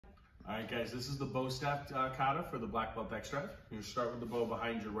All right, guys, this is the bow staff kata for the black belt extra. You're going to start with the bow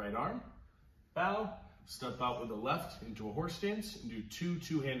behind your right arm. Bow, step out with the left into a horse stance, and do two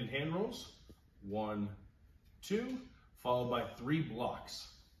two-handed hand rolls. 1, 2, followed by 3 blocks.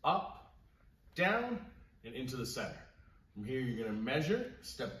 Up, down, and into the center. From here, you're going to measure,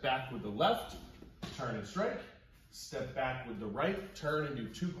 step back with the left, turn and strike. Step back with the right, turn and do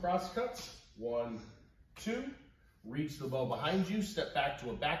 2 cross cuts. 1, 2. Reach the bow behind you, step back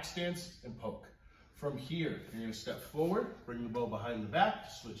to a back stance, and poke. From here, you're going to step forward, bring the bow behind the back,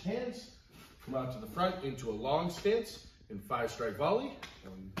 switch hands, come out to the front into a long stance, and 5-strike volley.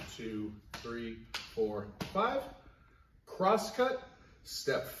 1, 2, 3, 4, 5. Cross cut,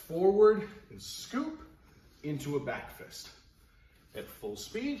 step forward, and scoop into a back fist. At full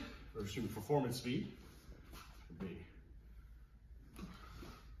speed, or assuming performance speed, would be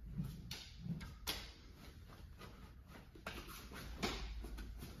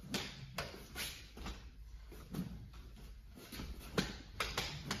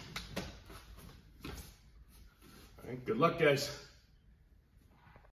good luck, guys.